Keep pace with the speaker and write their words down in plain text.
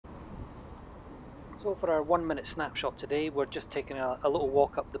So for our 1 minute snapshot today, we're just taking a little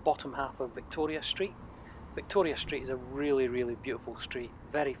walk up the bottom half of Victoria Street. Victoria Street is a really beautiful street,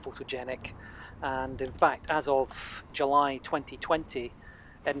 very photogenic, and in fact as of July 2020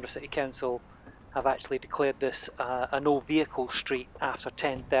 Edinburgh City Council have actually declared this a no vehicle street after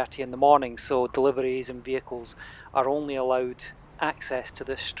 10:30 in the morning, so deliveries and vehicles are only allowed access to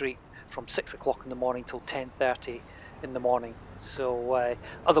this street from 6 o'clock in the morning till 10:30 in the morning. So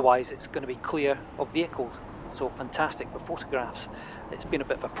otherwise it's going to be clear of vehicles, so fantastic for photographs. It's been a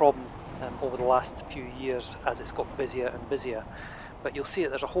bit of a problem over the last few years as it's got busier and busier, but you'll see that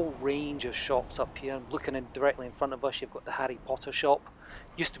there's a whole range of shops up here. Looking in directly in front of us, you've got the Harry Potter shop.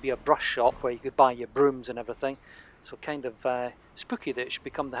 Used to be a brush shop where you could buy your brooms and everything, so kind of spooky that it should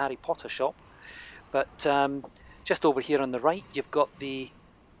become the Harry Potter shop. But just over here on the right you've got the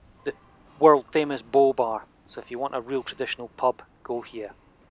world famous Bow Bar. So if you want a real traditional pub, go here.